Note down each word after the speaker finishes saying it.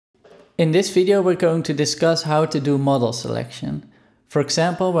In this video, we're going to discuss how to do model selection. For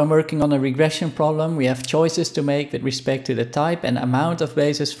example, when working on a regression problem, we have choices to make with respect to the type and amount of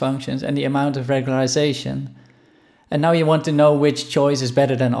basis functions and the amount of regularization. And now you want to know which choice is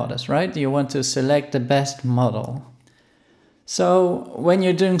better than others, right? You want to select the best model. So when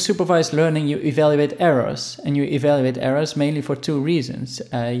you're doing supervised learning, you evaluate errors, and you evaluate errors mainly for two reasons.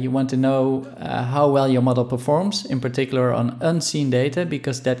 You want to know how well your model performs, in particular on unseen data,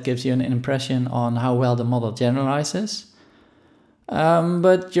 because that gives you an impression on how well the model generalizes.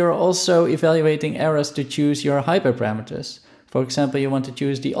 But you're also evaluating errors to choose your hyperparameters. For example, you want to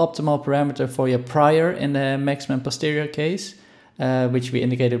choose the optimal parameter for your prior in the maximum posterior case, which we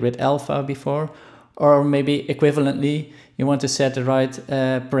indicated with alpha before, or maybe equivalently, you want to set the right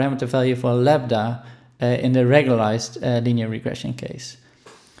parameter value for lambda in the regularized linear regression case.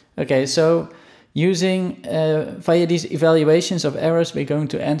 Okay, so using via these evaluations of errors, we're going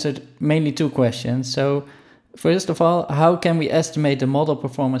to answer mainly two questions. So first of all, how can we estimate the model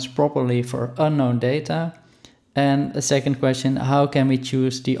performance properly for unknown data? And the second question, how can we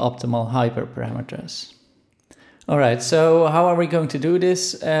choose the optimal hyperparameters? All right, so how are we going to do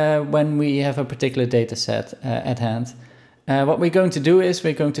this when we have a particular data set at hand? What we're going to do is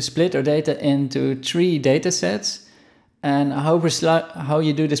we're going to split our data into 3 data sets. And how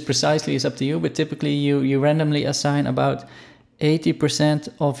you do this precisely is up to you, but typically you randomly assign about 80%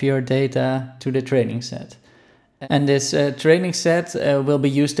 of your data to the training set. And this training set will be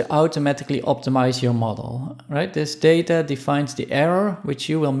used to automatically optimize your model, right? This data defines the error, which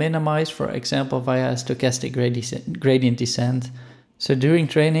you will minimize, for example, via stochastic gradient descent. So during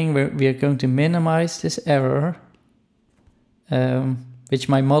training, we are going to minimize this error, which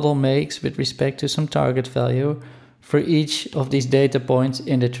my model makes with respect to some target value for each of these data points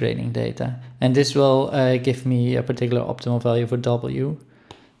in the training data. And this will give me a particular optimal value for W.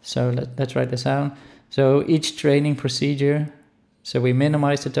 So let's write this down. So each training procedure, so we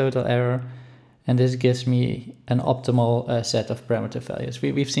minimize the total error, and this gives me an optimal set of parameter values.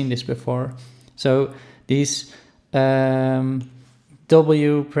 We've seen this before. So these W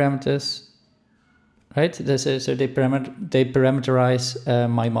parameters, right? So they parameterize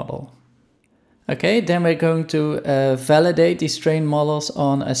my model. Okay, then we're going to validate these trained models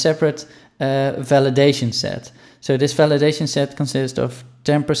on a separate validation set. So this validation set consists of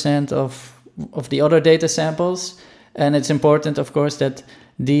 10% of the other data samples, and it's important, of course, that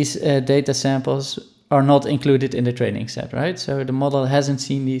these data samples are not included in the training set, right? So the model hasn't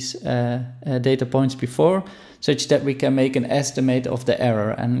seen these data points before, such that we can make an estimate of the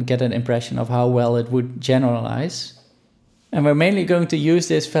error and get an impression of how well it would generalize. And we're mainly going to use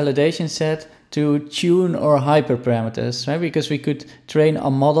this validation set to tune our hyperparameters, right? Because we could train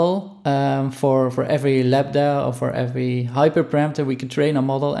a model for every lambda or for every hyperparameter, we could train a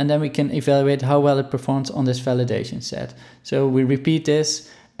model, and then we can evaluate how well it performs on this validation set. So we repeat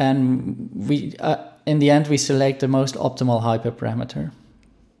this, and we in the end we select the most optimal hyperparameter.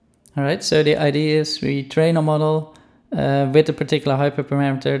 All right, so the idea is we train a model with a particular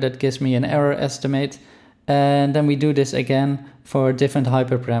hyperparameter that gives me an error estimate. And then we do this again for different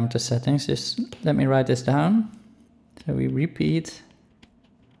hyperparameter settings. Just let me write this down. So we repeat.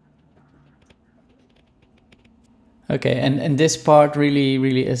 Okay, and this part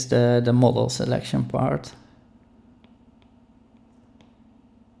really is the model selection part.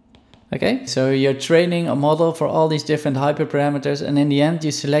 Okay, so you're training a model for all these different hyperparameters, and in the end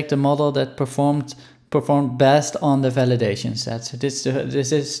you select a model that performed best on the validation set. So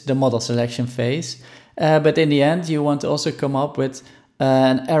this is the model selection phase. But in the end, you want to also come up with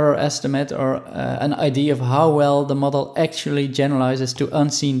an error estimate or an idea of how well the model actually generalizes to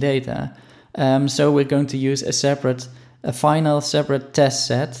unseen data. So we're going to use a final separate test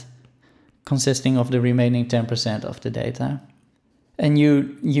set consisting of the remaining 10% of the data. And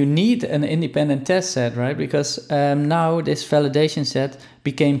you need an independent test set, right? Because now this validation set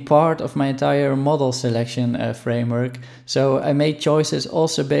became part of my entire model selection framework. So I made choices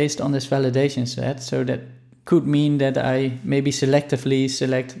also based on this validation set. So that could mean that I maybe selectively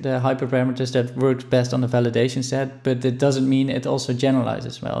select the hyperparameters that worked best on the validation set, but it doesn't mean it also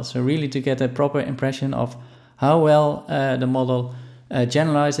generalizes well. So really, to get a proper impression of how well the model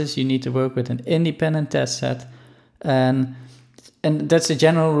generalizes, you need to work with an independent test set. And that's a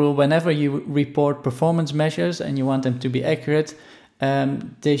general rule. Whenever you report performance measures and you want them to be accurate,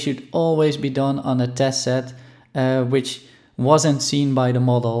 they should always be done on a test set which wasn't seen by the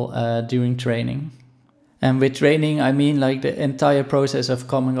model during training. And with training, I mean like the entire process of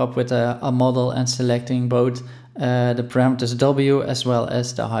coming up with a model and selecting both the parameters W as well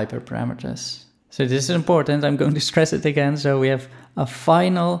as the hyperparameters. So this is important. I'm going to stress it again. So we have a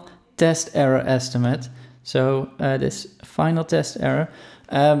final test error estimate. So this final test error,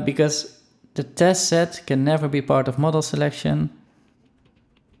 because the test set can never be part of model selection.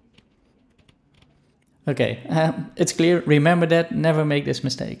 Okay, it's clear. Remember that, never make this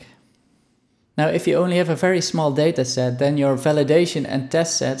mistake. Now, if you only have a very small data set, then your validation and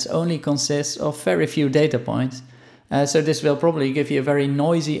test sets only consist of very few data points. So this will probably give you a very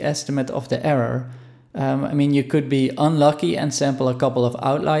noisy estimate of the error. I mean, you could be unlucky and sample a couple of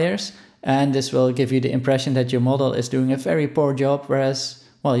outliers, and this will give you the impression that your model is doing a very poor job, whereas,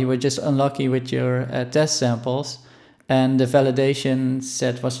 well, you were just unlucky with your test samples, and the validation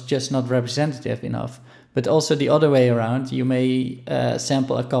set was just not representative enough. But also the other way around, you may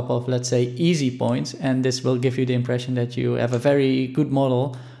sample a couple of, let's say, easy points, and this will give you the impression that you have a very good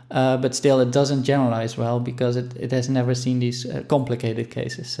model, but still it doesn't generalize well because it has never seen these complicated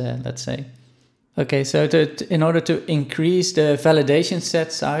cases, let's say. Okay, so in order to increase the validation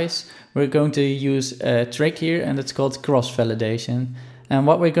set size, we're going to use a trick here, and it's called cross-validation. And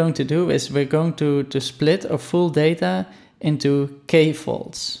what we're going to do is we're going to split our full data into k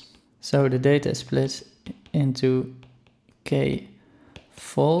folds. So the data is split into k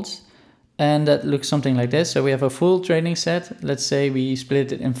folds, and that looks something like this. So we have a full training set. Let's say we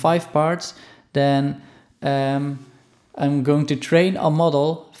split it in 5 parts. Then I'm going to train a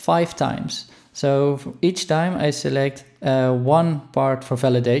model 5 times. So for each time I select one part for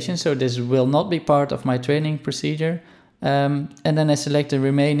validation. So this will not be part of my training procedure. And then I select the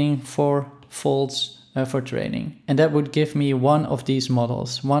remaining 4 folds for training. And that would give me one of these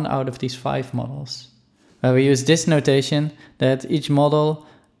models, one out of these 5 models. We use this notation that each model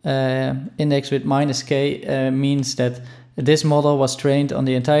indexed with -k means that this model was trained on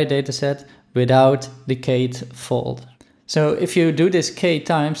the entire dataset without the kth fold. So if you do this k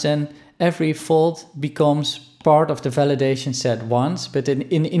times, then every fold becomes part of the validation set once, but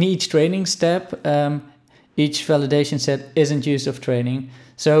in each training step, each validation set isn't used of training.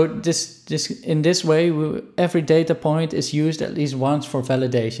 So in this way, every data point is used at least once for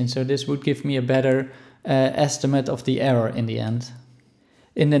validation. So this would give me a better estimate of the error in the end.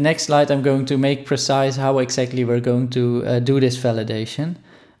 In the next slide, I'm going to make precise how exactly we're going to do this validation.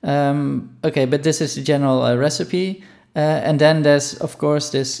 Okay, but this is the general recipe. And then there's, of course,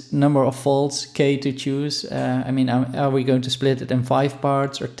 this number of folds, k, to choose. I mean, are we going to split it in 5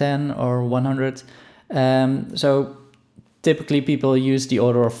 parts or 10 or 100? So typically people use the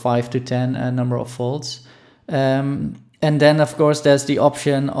order of 5 to 10 number of folds. And then, of course, there's the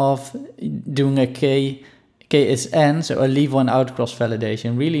option of doing a k is n, so a leave one out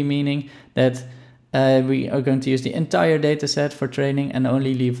cross-validation, really meaning that we are going to use the entire data set for training and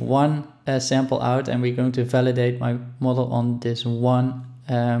only leave one sample out, and we're going to validate my model on this one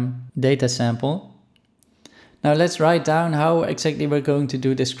data sample. Now let's write down how exactly we're going to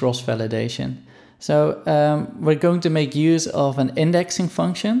do this cross-validation. So we're going to make use of an indexing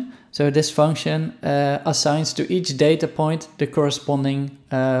function. So this function assigns to each data point the corresponding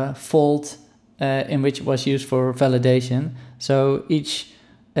fold in which it was used for validation. So each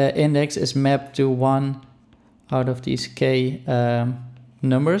index is mapped to one out of these k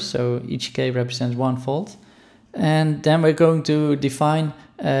numbers. So each k represents one fold. And then we're going to define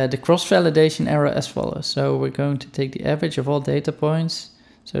the cross-validation error as follows. So we're going to take the average of all data points.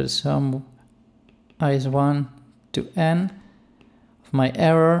 So the sum I is 1 to n of my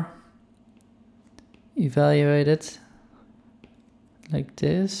error, evaluate it like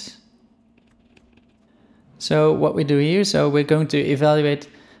this. So what we do here, so we're going to evaluate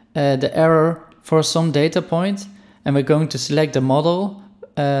the error for some data point, and we're going to select the model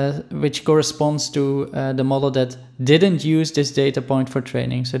which corresponds to the model that didn't use this data point for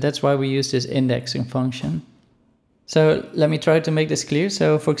training. So that's why we use this indexing function. So let me try to make this clear.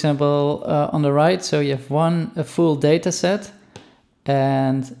 So for example, on the right, so you have a full data set,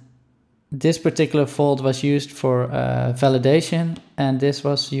 and this particular fold was used for validation, and this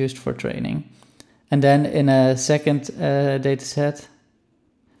was used for training. And then in a second data set,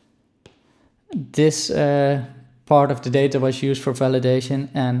 this part of the data was used for validation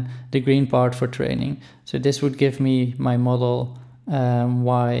and the green part for training. So this would give me my model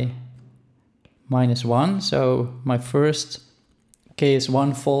y -1. So my first k is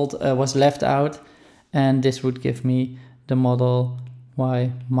 1 fold was left out, and this would give me the model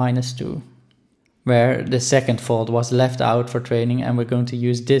y -2, where the second fold was left out for training, and we're going to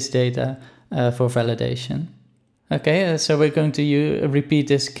use this data for validation. Okay, so we're going to repeat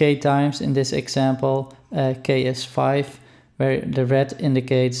this k times. In this example, k is 5, where the red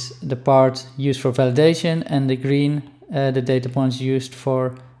indicates the part used for validation, and the green, the data points used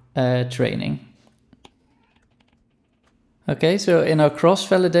for training. Okay, so in our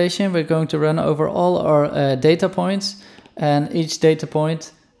cross-validation, we're going to run over all our data points, and each data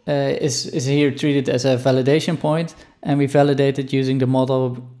point is here treated as a validation point, and we validate it using the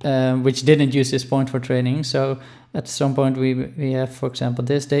model which didn't use this point for training. So at some point we have, for example,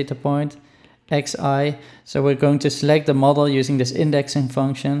 this data point, xi. So we're going to select the model using this indexing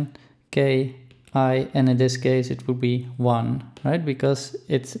function, ki, and in this case it would be 1, right? Because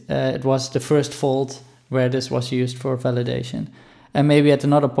it was the first fold where this was used for validation. And maybe at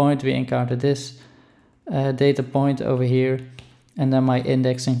another point we encounter this data point over here, and then my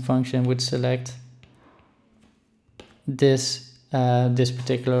indexing function would select this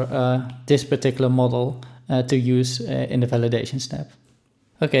particular model to use in the validation step.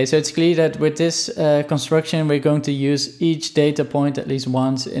 Okay, so it's clear that with this construction we're going to use each data point at least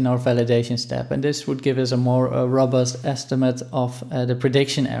once in our validation step, and this would give us a more robust estimate of the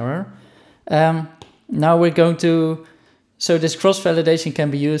prediction error. Now we're going to, so this cross-validation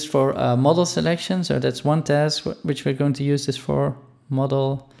can be used for model selection. So that's one task which we're going to use this for,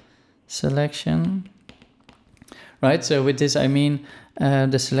 model selection. Right, so with this I mean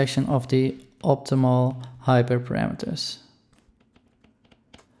the selection of the optimal hyperparameters,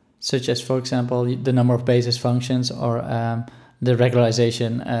 such as, for example, the number of basis functions or the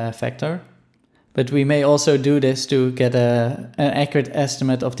regularization factor. But we may also do this to get an accurate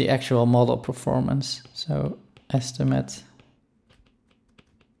estimate of the actual model performance. So estimate.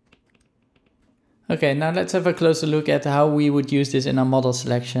 Okay, now let's have a closer look at how we would use this in our model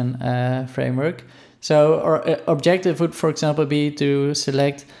selection framework. So our objective would, for example, be to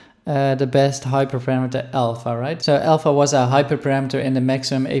select the best hyperparameter alpha, right? So alpha was a hyperparameter in the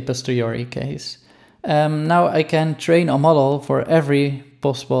maximum a posteriori case. Now I can train a model for every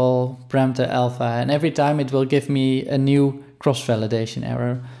possible parameter alpha, and every time it will give me a new cross-validation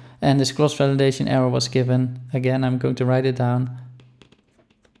error. And this cross-validation error was given, again, I'm going to write it down.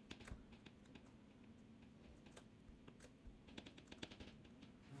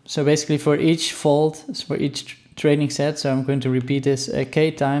 So basically for each fold, for each training set, so I'm going to repeat this k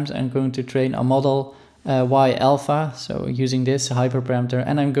times, I'm going to train a model y alpha, so using this hyperparameter,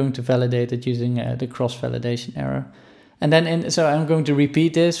 and I'm going to validate it using the cross-validation error. And then, so I'm going to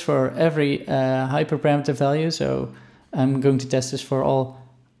repeat this for every hyperparameter value. So I'm going to test this for all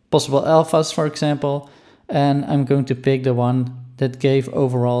possible alphas, for example, and I'm going to pick the one that gave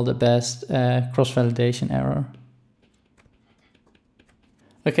overall the best cross-validation error.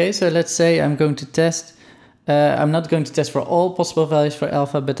 Okay, so let's say I'm going to test, I'm not going to test for all possible values for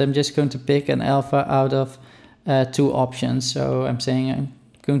alpha, but I'm just going to pick an alpha out of 2 options. So I'm saying I'm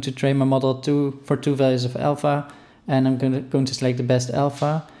going to train my model for 2 values of alpha, and I'm going to select the best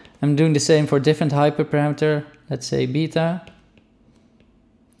alpha. I'm doing the same for a different hyperparameter, let's say beta.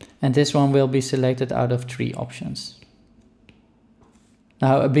 And this one will be selected out of 3 options.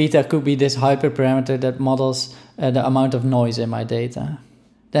 Now a beta could be this hyperparameter that models the amount of noise in my data.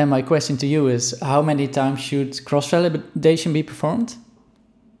 Then my question to you is, how many times should cross-validation be performed?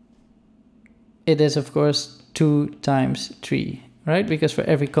 It is of course 2 times 3, right? Because for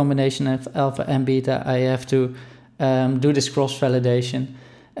every combination of alpha and beta I have to do this cross-validation.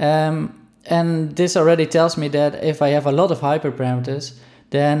 And this already tells me that if I have a lot of hyperparameters,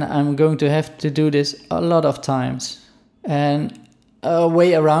 then I'm going to have to do this a lot of times. And a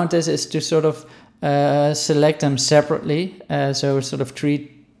way around this is to sort of select them separately. So sort of treat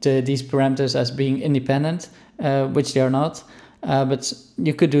these parameters as being independent, which they are not. But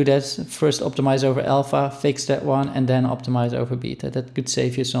you could do that, first optimize over alpha, fix that one, and then optimize over beta. That could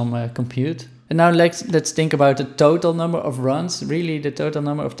save you some compute. And now let's think about the total number of runs, really the total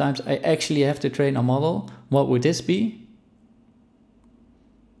number of times I actually have to train a model. What would this be?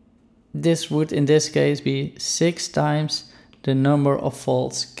 This would in this case be 6 times the number of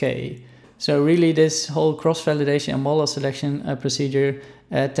folds k. So really this whole cross-validation and model selection procedure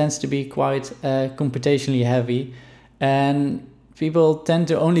tends to be quite computationally heavy, and people tend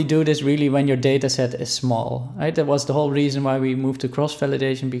to only do this really when your data set is small, right? That was the whole reason why we moved to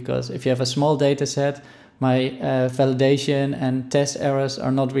cross-validation, because if you have a small data set, my validation and test errors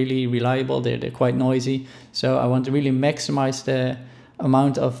are not really reliable, they're quite noisy. So I want to really maximize the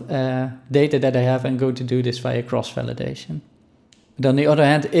amount of data that I have and go to do this via cross-validation. But on the other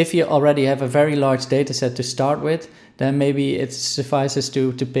hand, if you already have a very large data set to start with, then maybe it suffices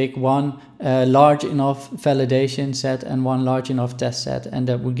to pick one large enough validation set and one large enough test set, and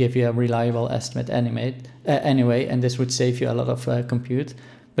that would give you a reliable estimate anyway, and this would save you a lot of compute.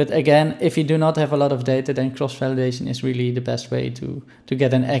 But again, if you do not have a lot of data, then cross-validation is really the best way to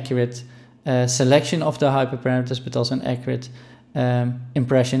get an accurate selection of the hyperparameters, but also an accurate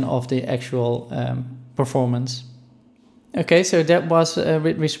impression of the actual performance. Okay, so that was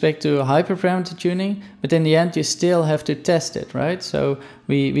with respect to hyperparameter tuning, but in the end you still have to test it, right? So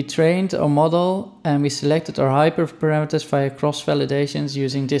we trained our model and we selected our hyperparameters via cross-validations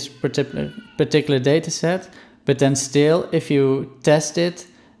using this particular data set, but then still, if you test it,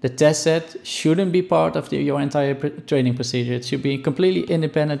 the test set shouldn't be part of your entire training procedure. It should be completely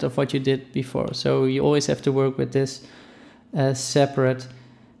independent of what you did before. So you always have to work with this separate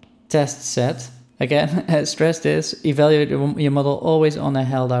test set. Again, stress this, evaluate your model always on a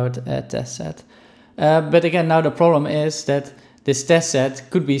held out test set. But again, now the problem is that this test set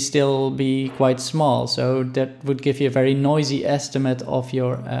could still be quite small. So that would give you a very noisy estimate of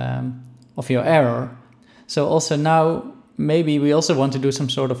your error. So also now, maybe we also want to do some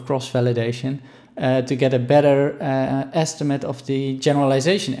sort of cross-validation to get a better estimate of the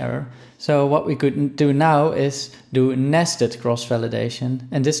generalization error. So what we could do now is do nested cross-validation.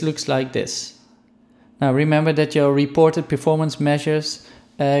 And this looks like this. Now remember that your reported performance measures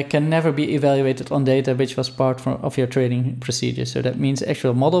can never be evaluated on data which was part of your training procedure. So that means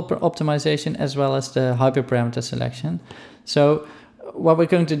actual model optimization as well as the hyperparameter selection. So what we're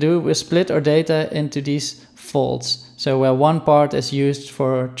going to do, we'll split our data into these folds. So where one part is used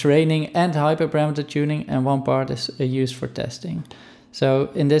for training and hyperparameter tuning and one part is used for testing. So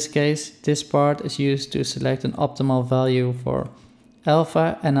in this case, this part is used to select an optimal value for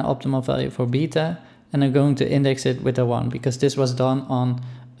alpha and an optimal value for beta. And I'm going to index it with a 1 because this was done on,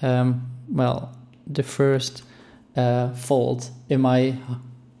 the first fold in my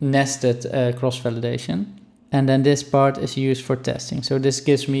nested cross-validation. And then this part is used for testing. So this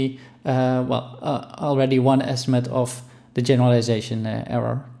gives me, already one estimate of the generalization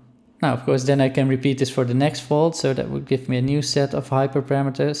error. Now, of course, then I can repeat this for the next fold. So that would give me a new set of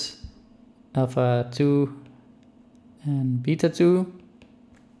hyperparameters, alpha 2 and beta 2.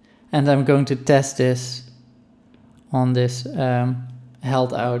 And I'm going to test this on this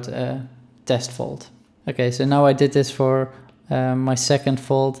held out test fold. Okay, so now I did this for my second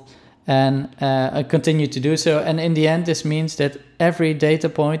fold and I continue to do so. And in the end, this means that every data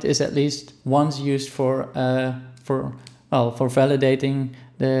point is at least once used for validating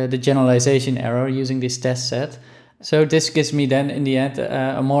the generalization error using this test set. So this gives me then in the end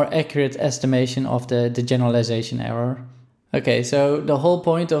a more accurate estimation of the generalization error. Okay, so the whole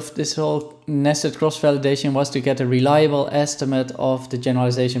point of this whole nested cross-validation was to get a reliable estimate of the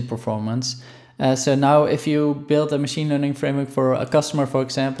generalization performance. So now if you build a machine learning framework for a customer, for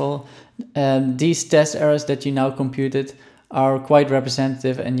example, these test errors that you now computed are quite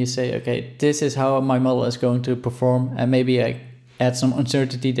representative and you say, okay, this is how my model is going to perform. And maybe I add some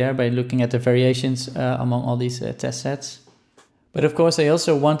uncertainty there by looking at the variations among all these test sets. But of course, I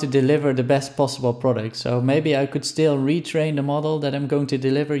also want to deliver the best possible product. So maybe I could still retrain the model that I'm going to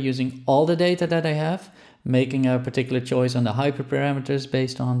deliver using all the data that I have, making a particular choice on the hyperparameters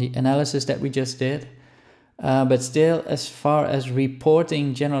based on the analysis that we just did. But still, as far as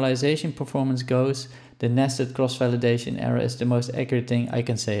reporting generalization performance goes, the nested cross-validation error is the most accurate thing I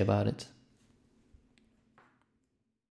can say about it.